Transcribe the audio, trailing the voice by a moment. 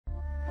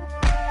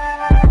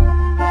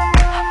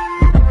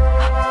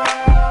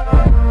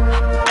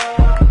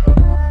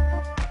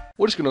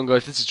What is going on,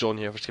 guys? This is John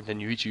here for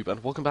System.speech YouTube,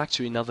 and welcome back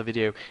to another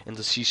video in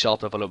the C#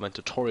 development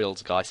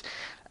tutorials, guys.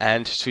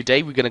 And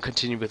today we're going to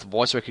continue with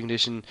voice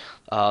recognition.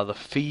 The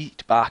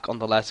feedback on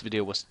the last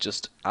video was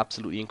just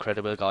absolutely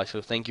incredible, guys,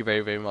 so thank you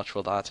very much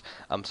for that.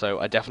 So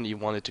I definitely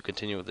wanted to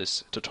continue with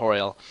this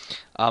tutorial.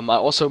 I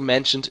also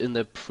mentioned in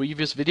the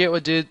previous video I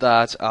did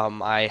that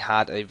I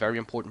had a very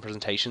important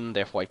presentation,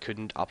 therefore I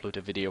couldn't upload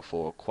a video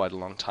for quite a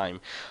long time.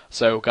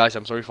 So guys,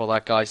 I'm sorry for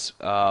that, guys,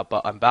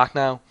 but I'm back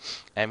now,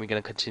 and we're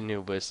going to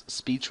continue with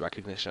speech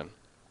recognition.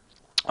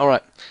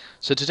 Alright,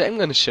 so today I'm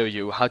going to show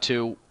you how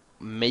to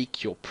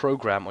make your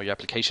program or your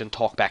application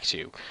talk back to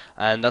you,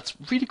 and that's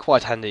really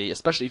quite handy,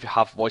 especially if you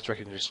have voice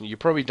recognition. You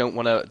probably don't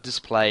want to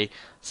display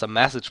some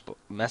message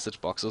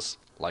boxes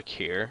like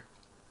here,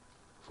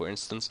 for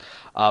instance,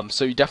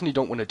 so you definitely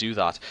don't want to do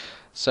that.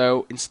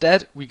 So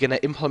instead we're going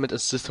to implement a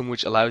system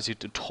which allows you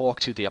to talk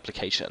to the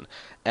application,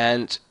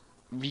 and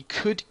we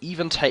could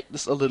even take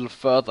this a little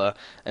further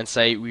and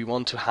say we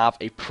want to have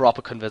a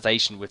proper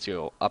conversation with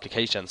your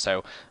application.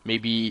 So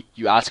maybe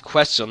you ask a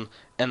question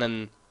and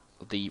then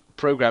the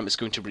program is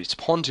going to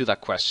respond to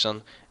that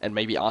question and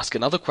maybe ask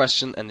another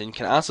question, and then you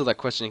can answer that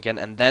question again,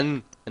 and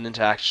then an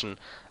interaction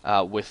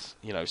with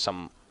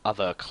some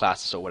other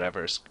classes or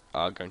whatever is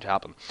going to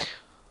happen.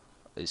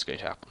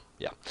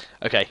 Yeah.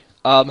 Okay.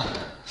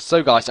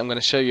 So guys, I'm going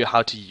to show you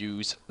how to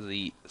use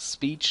the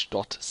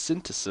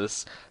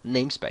speech.synthesis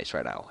namespace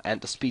right now and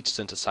the speech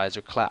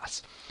synthesizer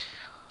class.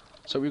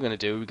 So what we're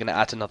going to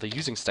add another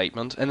using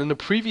statement, and in the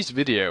previous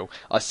video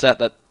I said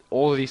that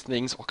all of these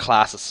things are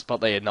classes, but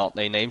they are not,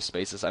 they're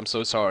namespaces. I'm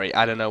so sorry,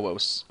 I don't know what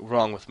was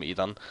wrong with me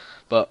then,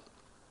 but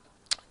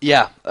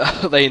yeah,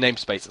 they are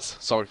namespaces.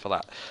 Sorry for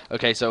that.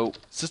 Okay, so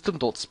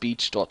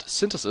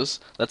system.speech.synthesis,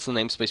 that's the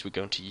namespace we're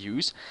going to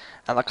use.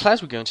 And the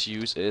class we're going to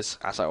use is,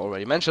 as I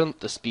already mentioned,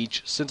 the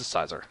speech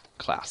synthesizer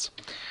class.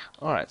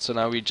 Alright, so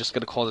now we're just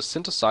going to call this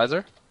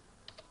synthesizer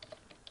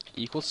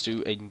equals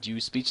to a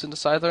new speech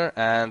synthesizer,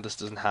 and this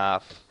doesn't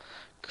have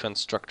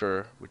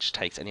constructor which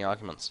takes any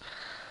arguments.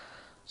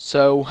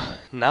 So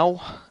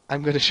now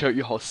I'm going to show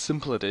you how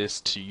simple it is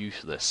to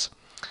use this.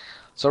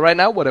 So right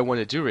now what I want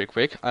to do real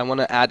quick, I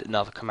want to add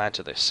another command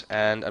to this,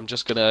 and I'm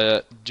just going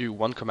to do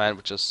one command,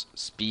 which is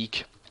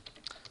speak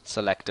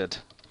selected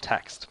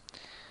text.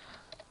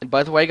 And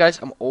by the way, guys,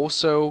 I'm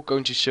also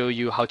going to show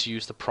you how to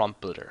use the prompt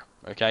builder.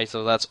 Okay,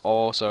 so that's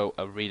also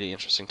a really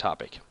interesting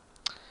topic.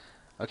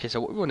 Okay, so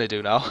what we want to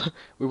do now,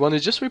 we want to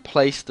just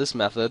replace this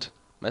method,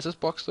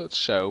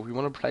 messagebox.show, we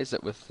want to replace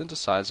it with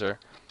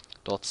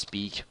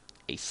synthesizer.speak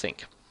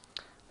async.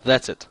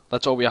 That's it.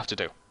 That's all we have to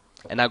do.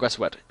 And now guess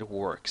what? It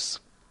works.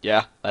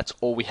 Yeah, that's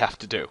all we have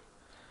to do.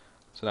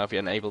 So now if we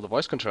enable the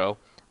voice control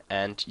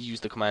and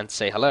use the command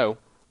say hello,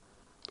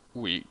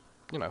 the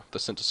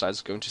synthesizer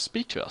is going to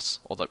speak to us,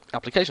 or the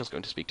application is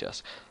going to speak to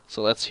us.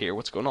 So let's hear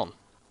what's going on.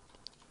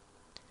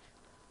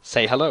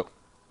 Say hello.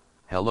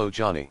 Hello,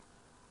 Johnny.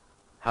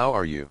 How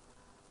are you?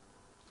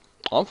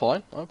 I'm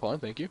fine,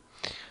 thank you.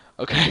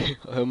 Okay,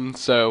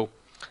 so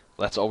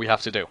that's all we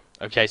have to do.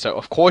 Okay, so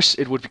of course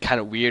it would be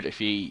kind of weird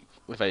if I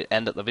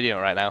ended the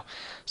video right now,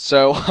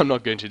 so I'm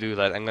not going to do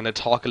that. I'm going to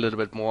talk a little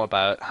bit more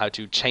about how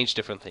to change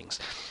different things.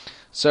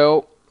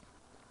 So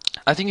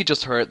I think you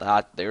just heard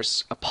that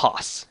there's a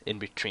pause in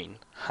between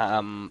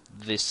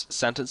this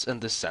sentence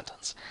and this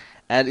sentence,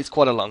 and it's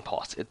quite a long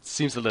pause. It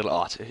seems a little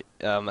odd,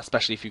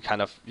 especially if you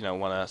kind of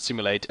want to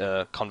simulate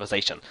a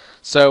conversation.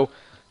 So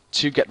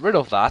to get rid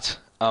of that,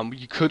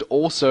 you could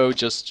also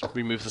just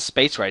remove the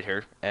space right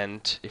here,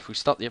 and if we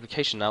start the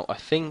application now, I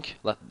think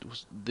that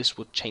this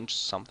would change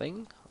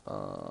something.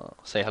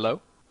 Say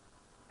hello.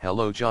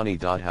 Hello, Johnny.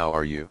 How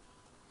are you?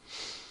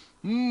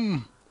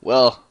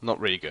 Well, not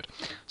really good.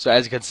 So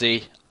as you can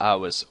see, I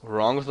was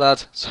wrong with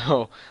that,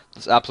 so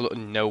there's absolutely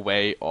no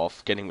way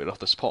of getting rid of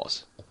this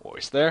pause. Or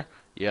is there?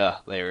 Yeah,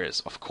 there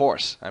is, of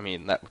course. I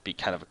mean, that would be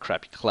kind of a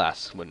crappy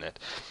class, wouldn't it?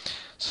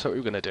 So what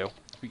we're going to do,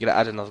 we're going to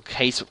add another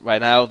case right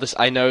now.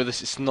 I know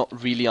this is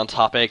not really on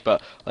topic,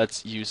 but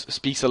let's use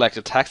speak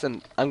selected text,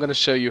 and I'm going to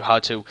show you how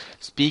to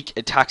speak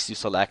a text you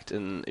select,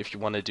 and if you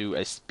want to do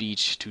a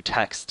speech to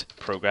text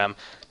program.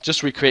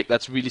 Just real quick,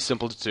 that's really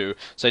simple to do,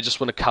 so I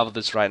just want to cover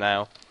this right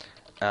now.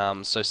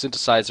 So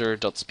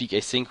synthesizer.speak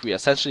async, we're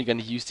essentially going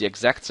to use the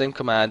exact same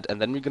command,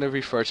 and then we're going to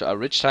refer to our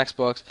rich text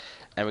box,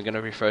 and we're going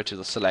to refer to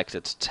the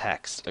selected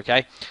text.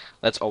 Okay,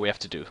 that's all we have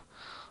to do.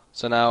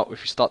 So now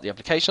if we start the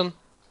application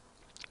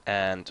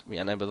and we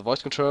enable the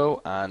voice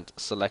control and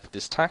select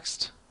this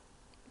text,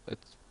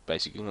 it's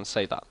basically going to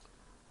say that.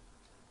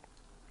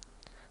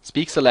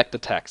 Speak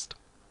selected text.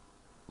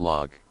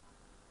 Log.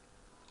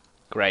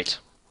 Great.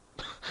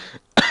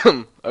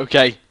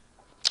 Okay.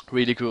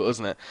 Really cool,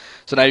 isn't it?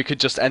 So now you could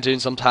just enter in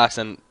some text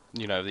and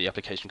the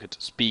application could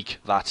speak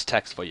that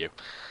text for you.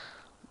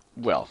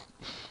 Well,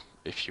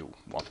 if you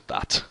want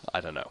that,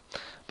 I don't know.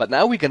 But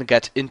now we're going to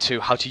get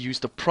into how to use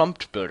the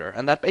prompt builder,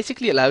 and that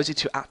basically allows you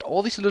to add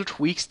all these little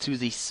tweaks to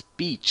the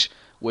speech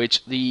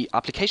which the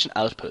application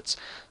outputs.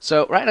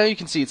 So right now you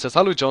can see it says,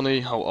 hello Johnny,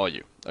 how are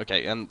you?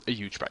 Okay, and a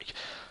huge break.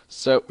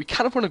 So we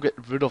kind of want to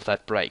get rid of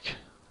that break.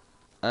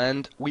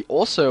 and we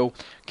also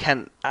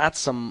can add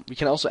some. We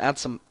can also add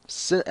some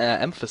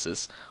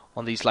emphasis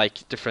on these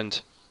like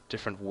different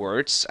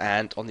words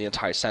and on the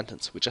entire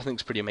sentence, which I think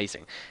is pretty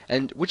amazing.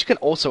 And which you can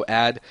also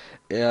add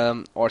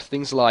are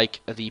things like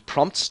the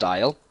prompt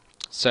style.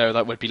 So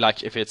that would be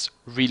like if it's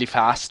really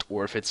fast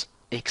or if it's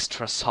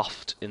extra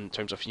soft in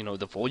terms of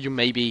the volume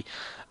maybe,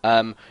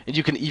 and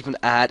you can even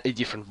add a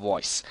different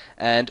voice.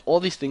 And all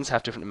these things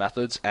have different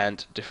methods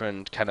and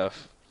different kind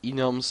of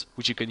enums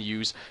which you can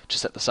use to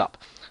set this up.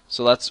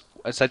 So that's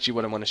essentially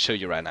what I want to show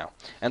you right now.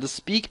 And the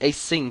speak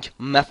async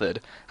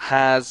method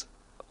has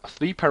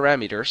 3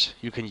 parameters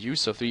you can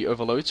use, so 3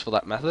 overloads for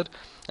that method,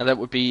 and that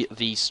would be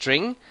the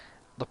string,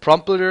 the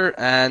prompt builder,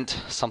 and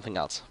something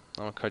else.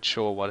 I'm not quite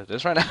sure what it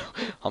is right now.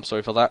 I'm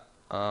sorry for that.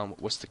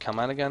 What's the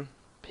command again?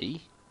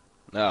 P?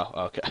 No,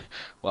 okay.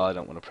 Well, I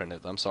don't want to print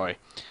it. I'm sorry.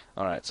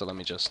 Alright, so let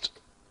me just...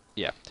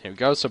 Yeah, here we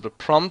go. So the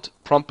prompt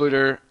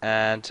builder,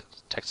 and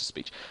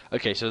text-to-speech.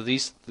 Okay, so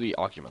these 3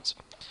 arguments.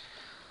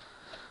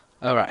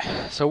 Alright,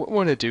 so what we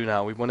want to do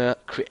now, we want to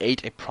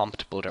create a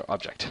prompt builder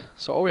object.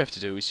 So all we have to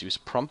do is use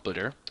prompt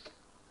builder,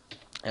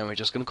 and we're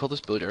just going to call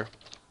this builder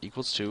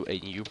equals to a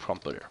new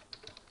prompt builder.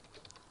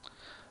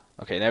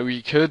 Okay, now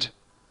we could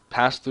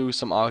pass through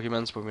some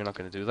arguments, but we're not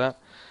going to do that.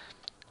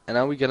 And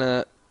now we're going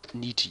to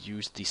need to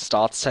use the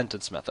start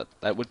sentence method.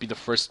 That would be the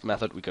first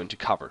method we're going to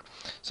cover.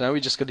 So now we're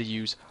just going to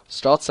use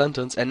start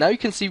sentence, and now you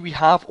can see we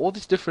have all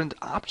these different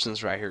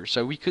options right here.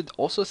 So we could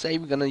also say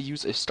we're going to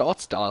use a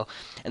start style,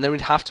 and then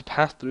we'd have to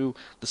pass through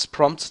this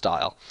prompt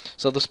style.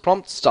 So this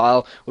prompt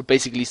style would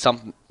basically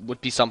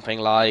be something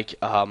like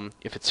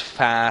if it's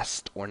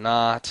fast or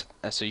not.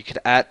 So you could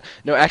add.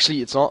 No,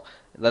 actually, it's not.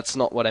 That's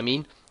not what I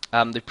mean.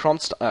 The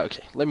prompt.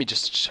 Okay, let me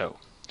just show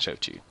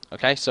it to you.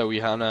 Okay, so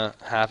we wanna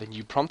have a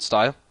new prompt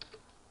style.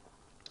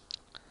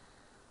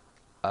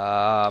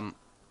 And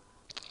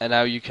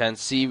now you can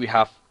see we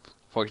have,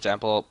 for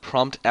example,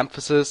 prompt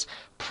emphasis,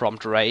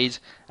 prompt rate,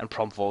 and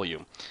prompt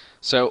volume.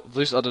 So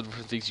these are the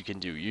different things you can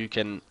do. You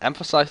can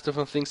emphasize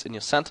different things in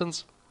your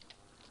sentence.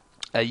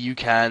 You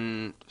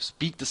can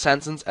speak the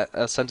sentence at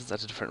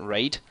a different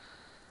rate,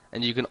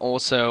 and you can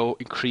also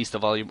increase the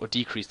volume or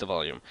decrease the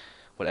volume,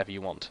 whatever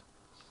you want,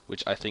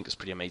 which I think is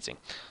pretty amazing.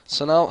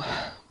 So now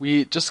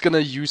we're just gonna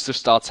use the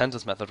start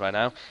sentence method right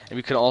now, and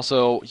we can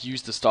also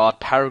use the start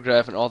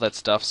paragraph and all that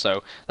stuff.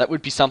 So that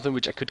would be something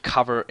which I could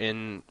cover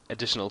in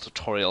additional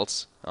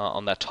tutorials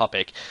on that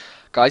topic.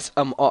 Guys,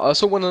 I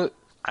also want to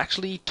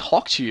actually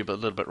talk to you a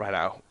little bit right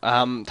now.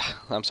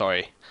 I'm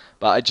sorry,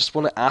 but I just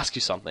want to ask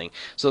you something.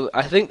 So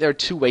I think there are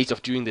 2 ways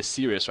of doing this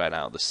series right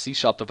now, the C#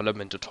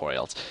 development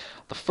tutorials.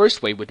 The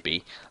first way would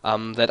be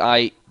that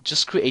I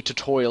just create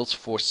tutorials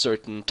for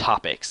certain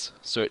topics,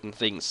 certain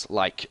things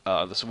like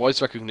this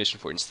voice recognition,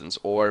 for instance,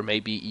 or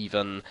maybe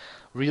even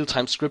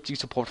real-time scripting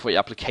support for your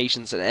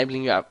applications,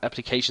 enabling your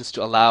applications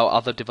to allow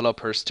other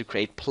developers to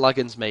create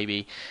plugins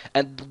maybe.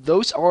 And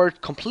those are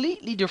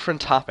completely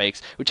different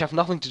topics which have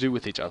nothing to do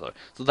with each other.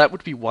 So that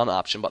would be one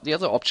option, but the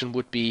other option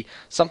would be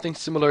something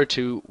similar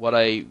to what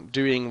I'm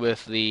doing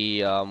with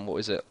the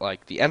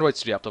the Android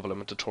Studio app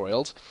development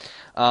tutorials.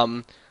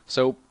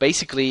 So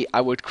basically I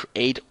would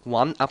create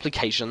one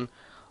application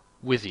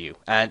with you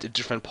and in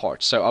different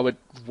parts. So I would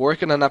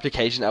work on an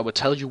application, I would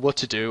tell you what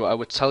to do, I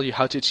would tell you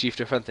how to achieve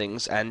different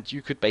things, and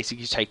you could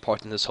basically take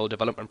part in this whole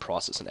development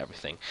process and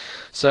everything.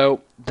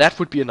 So that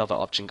would be another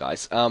option,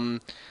 guys.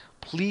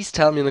 Please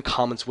tell me in the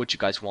comments what you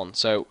guys want.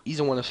 So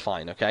either one is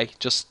fine, okay?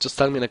 Just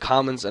tell me in the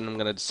comments, and I'm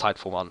gonna decide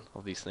for one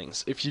of these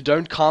things. If you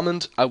don't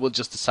comment, I will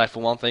just decide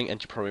for one thing,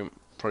 and you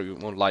probably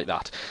won't like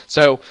that.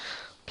 So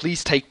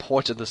please take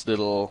part in this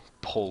little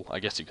poll, I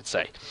guess you could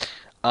say.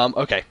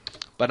 Okay.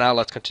 But now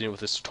let's continue with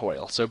this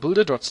tutorial. So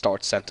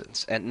builder.start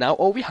sentence, and now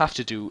all we have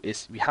to do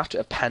is we have to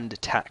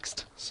append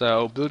text.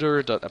 So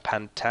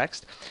builder.append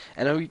text,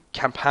 and then we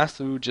can pass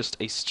through just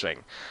a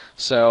string.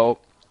 So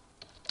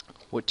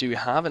what do we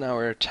have in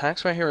our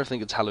text right here? I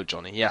think it's hello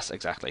Johnny. Yes,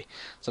 exactly.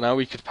 So now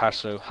we could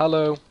pass through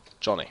hello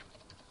Johnny,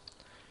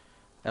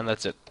 and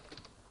that's it.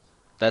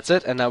 That's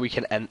it, and now we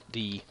can end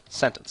the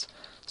sentence.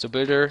 So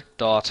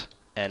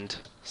builder.end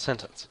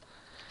sentence.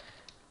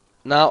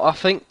 Now I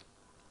think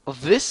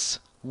this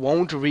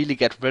won't really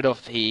get rid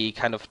of the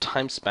kind of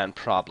time span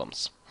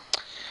problems.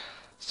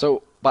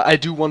 So, but I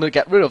do want to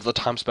get rid of the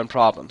time span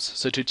problems.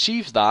 So to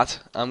achieve that,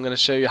 I'm going to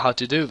show you how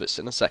to do this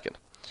in a second.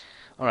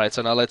 Alright,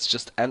 so now let's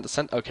just end the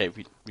sentence. Okay,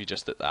 we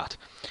just did that.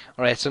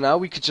 Alright, so now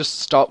we could just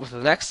start with the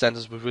next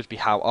sentence, which would be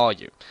how are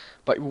you?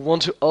 But we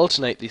want to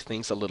alternate these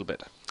things a little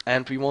bit.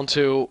 And we want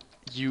to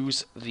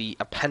use the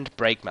append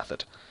break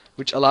method,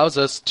 which allows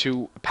us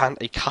to append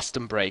a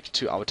custom break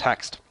to our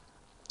text.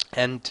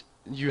 And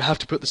you have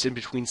to put this in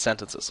between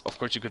sentences. Of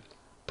course, you could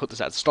put this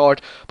at the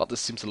start, but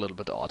this seems a little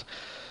bit odd.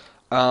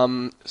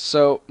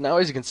 So now,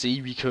 as you can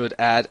see, we could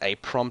add a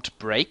prompt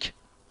break.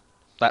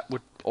 That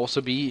would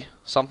also be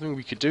something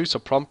we could do. So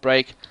prompt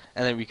break,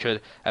 and then we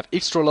could have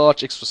extra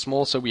large, extra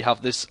small. So we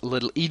have this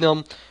little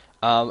enum,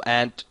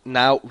 and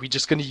now we're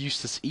just going to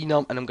use this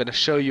enum, and I'm going to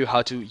show you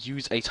how to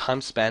use a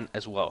time span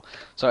as well.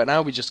 So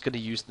now we're just going to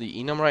use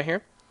the enum right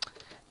here.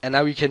 And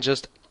now we can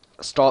just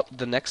start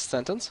the next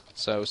sentence.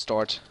 So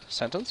start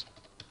sentence,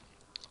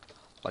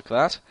 like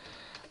that.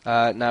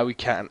 Now we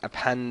can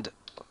append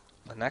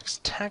the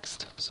next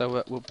text. So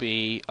it will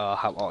be,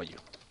 how are you?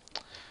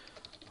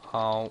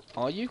 How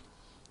are you?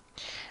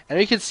 And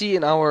you can see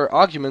in our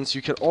arguments,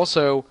 you can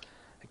also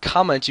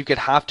comment, you could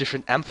have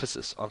different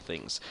emphasis on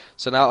things.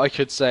 So now I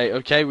could say,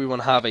 okay, we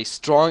want to have a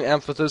strong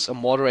emphasis, a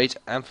moderate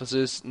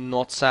emphasis,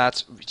 not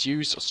sad,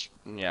 reduce.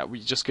 Yeah,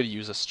 we're just going to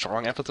use a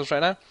strong emphasis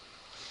right now.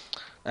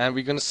 And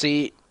we're going to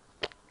see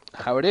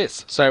how it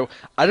is. So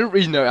I don't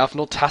really know, I've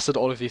not tested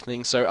all of these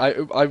things, so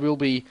I will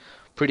be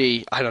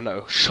pretty, I don't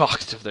know,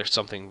 shocked if there's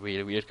something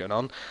really weird going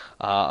on.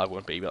 I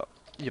won't be, but,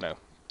 you know,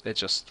 it's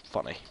just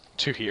funny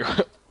to hear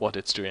what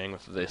it's doing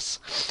with this.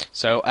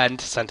 So, and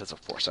sentence,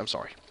 of course, I'm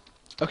sorry.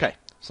 Okay,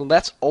 so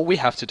that's all we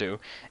have to do.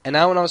 And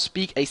now when I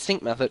speak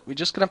async method, we're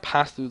just going to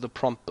pass through the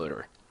prompt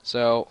builder.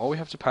 So all we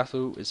have to pass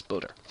through is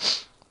builder.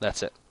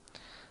 That's it.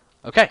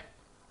 Okay.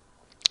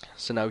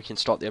 So now we can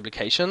start the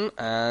application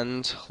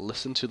and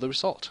listen to the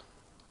result.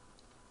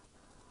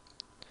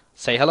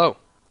 Say hello.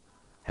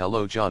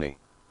 Hello, Johnny.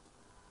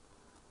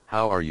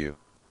 How are you?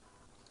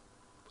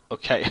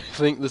 Okay, I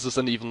think this is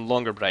an even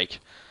longer break.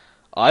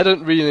 I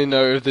don't really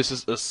know if this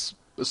is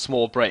a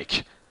small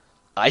break.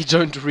 I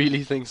don't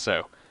really think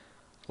so.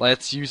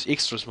 Let's use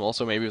extra small,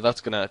 so maybe that's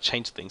gonna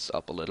change things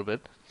up a little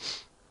bit.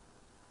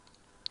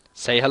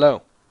 Say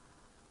hello.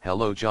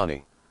 Hello,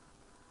 Johnny.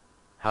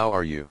 How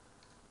are you?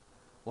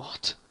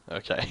 What?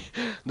 Okay,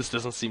 this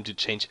doesn't seem to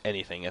change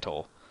anything at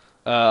all.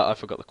 I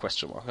forgot the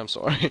question mark, I'm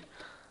sorry.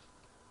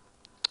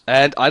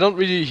 And I don't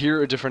really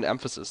hear a different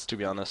emphasis, to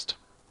be honest.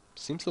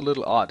 Seems a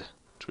little odd,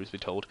 truth be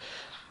told.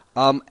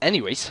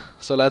 Anyways,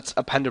 so let's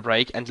append a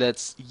break and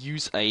let's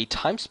use a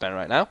time span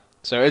right now.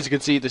 So as you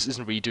can see, this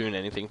isn't really doing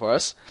anything for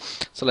us.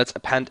 So let's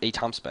append a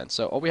time span.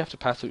 So all we have to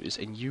pass through is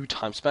a new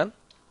time span.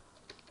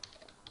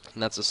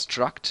 And that's a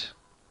struct.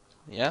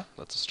 Yeah,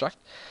 that's a struct.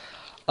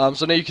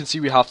 So now you can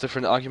see we have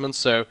different arguments.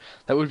 So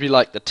that would be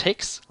like the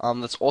ticks.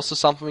 That's also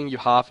something you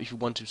have if you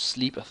want to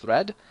sleep a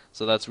thread.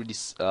 So that's really,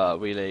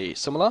 really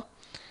similar.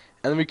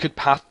 And then we could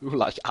pass through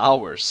like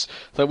hours.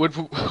 That would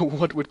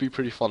what would be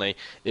pretty funny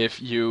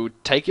if you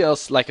take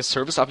like a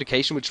service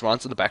application which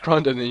runs in the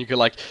background, and then you could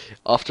like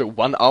after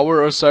 1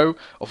 hour or so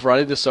of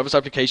running the service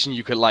application,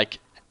 you could like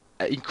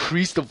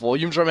increase the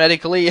volume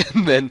dramatically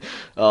and then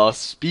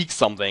speak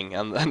something,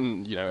 and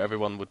then you know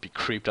everyone would be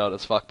creeped out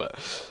as fuck. But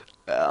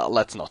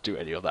let's not do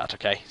any of that,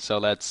 okay? So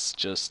let's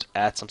just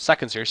add some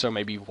seconds here. So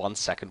maybe 1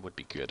 second would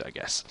be good, I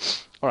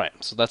guess.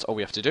 Alright, so that's all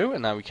we have to do,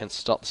 and now we can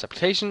start this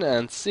application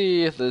and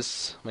see if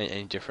this made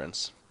any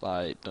difference.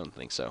 I don't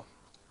think so.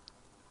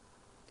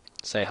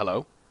 Say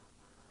hello.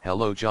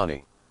 Hello,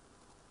 Johnny.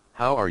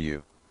 How are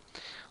you?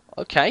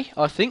 Okay,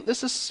 I think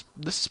this is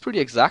pretty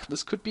exact.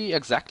 This could be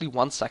exactly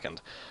 1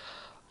 second.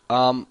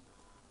 Oh,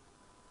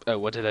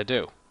 what did I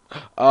do?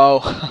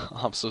 Oh,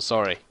 I'm so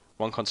sorry.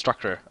 Wrong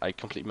constructor. I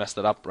completely messed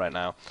it up right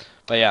now.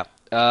 But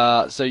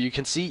yeah, so you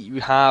can see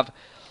you have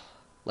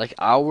like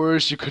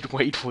hours. You could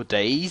wait for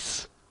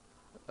days.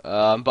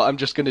 But I'm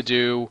just gonna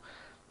do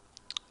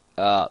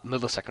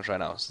milliseconds right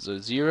now. So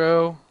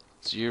 0,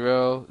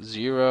 0,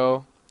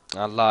 0,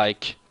 and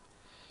like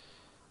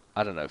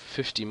I don't know,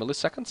 50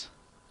 milliseconds.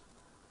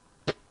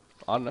 I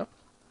don't know.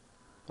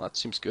 Well, that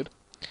seems good.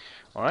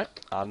 All right,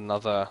 add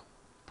another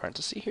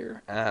parenthesis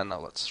here, and now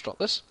let's start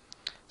this.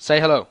 Say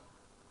hello.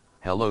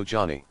 Hello,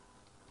 Johnny.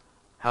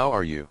 How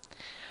are you?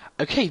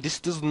 Okay, this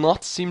does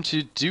not seem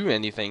to do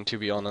anything, to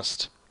be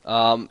honest.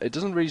 It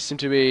doesn't really seem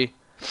to be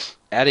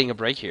adding a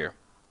break here.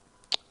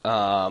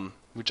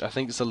 Which I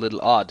think is a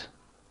little odd.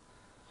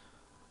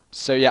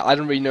 So yeah, I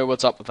don't really know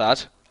what's up with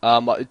that.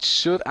 But it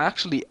should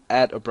actually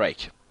add a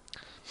break.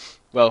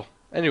 Well,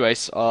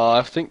 anyways,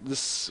 I think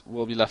this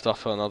will be left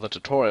off for another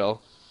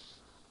tutorial.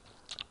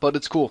 But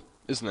it's cool,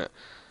 isn't it?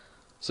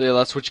 So yeah,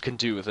 that's what you can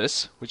do with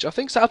this, which I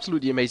think is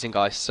absolutely amazing,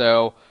 guys.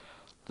 So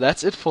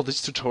that's it for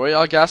this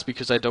tutorial, I guess,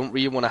 because I don't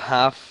really want to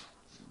have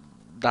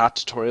that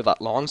tutorial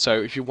that long.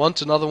 So if you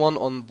want another one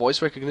on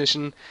voice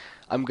recognition,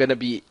 I'm gonna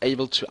be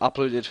able to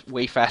upload it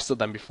way faster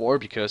than before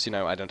because, you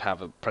know, I don't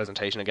have a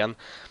presentation again.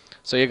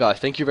 So yeah, guys,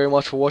 thank you very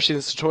much for watching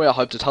this tutorial. I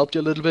hope it helped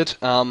you a little bit.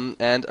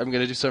 And I'm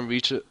gonna do some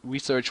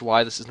research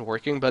why this isn't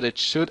working, but it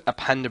should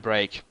append a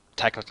break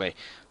technically.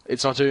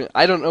 It's not doing.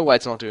 I don't know why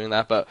it's not doing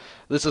that, but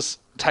this is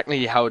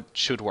technically how it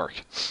should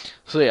work.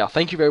 So yeah,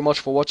 thank you very much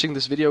for watching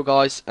this video,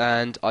 guys,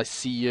 and I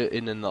see you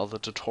in another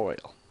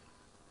tutorial.